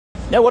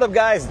Yeah, what up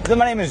guys?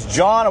 My name is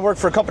John. I work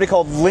for a company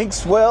called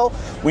Linkswell.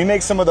 We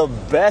make some of the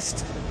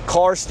best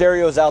car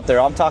stereos out there.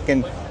 I'm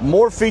talking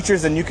more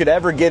features than you could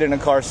ever get in a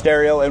car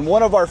stereo. And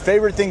one of our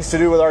favorite things to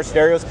do with our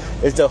stereos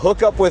is to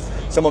hook up with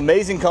some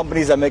amazing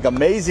companies that make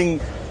amazing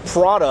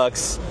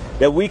products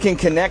that we can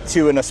connect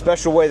to in a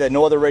special way that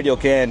no other radio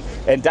can.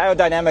 And Diode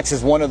Dynamics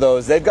is one of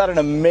those. They've got an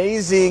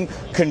amazing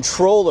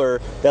controller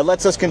that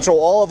lets us control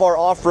all of our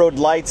off-road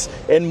lights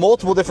in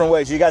multiple different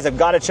ways. You guys have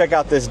got to check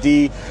out this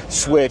D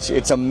switch.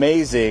 It's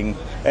amazing.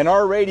 And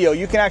our radio,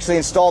 you can actually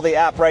install the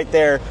app right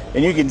there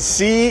and you can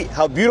see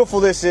how beautiful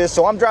this is.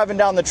 So I'm driving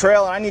down the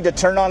trail and I need to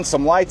turn on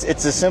some lights.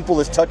 It's as simple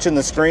as touching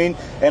the screen,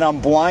 and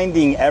I'm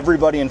blinding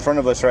everybody in front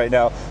of us right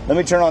now. Let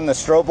me turn on the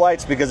strobe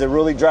lights because it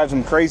really drives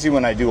them crazy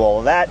when I do all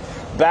of that.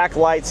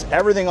 Backlights,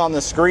 everything on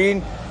the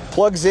screen,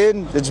 plugs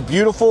in, it's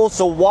beautiful.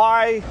 So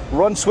why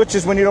run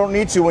switches when you don't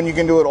need to, when you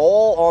can do it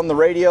all on the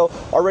radio?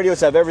 Our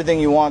radios have everything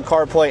you want: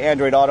 CarPlay,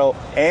 Android Auto,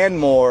 and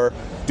more.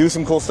 Do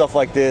some cool stuff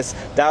like this.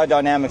 Diode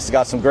Dynamics has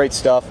got some great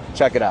stuff.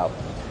 Check it out.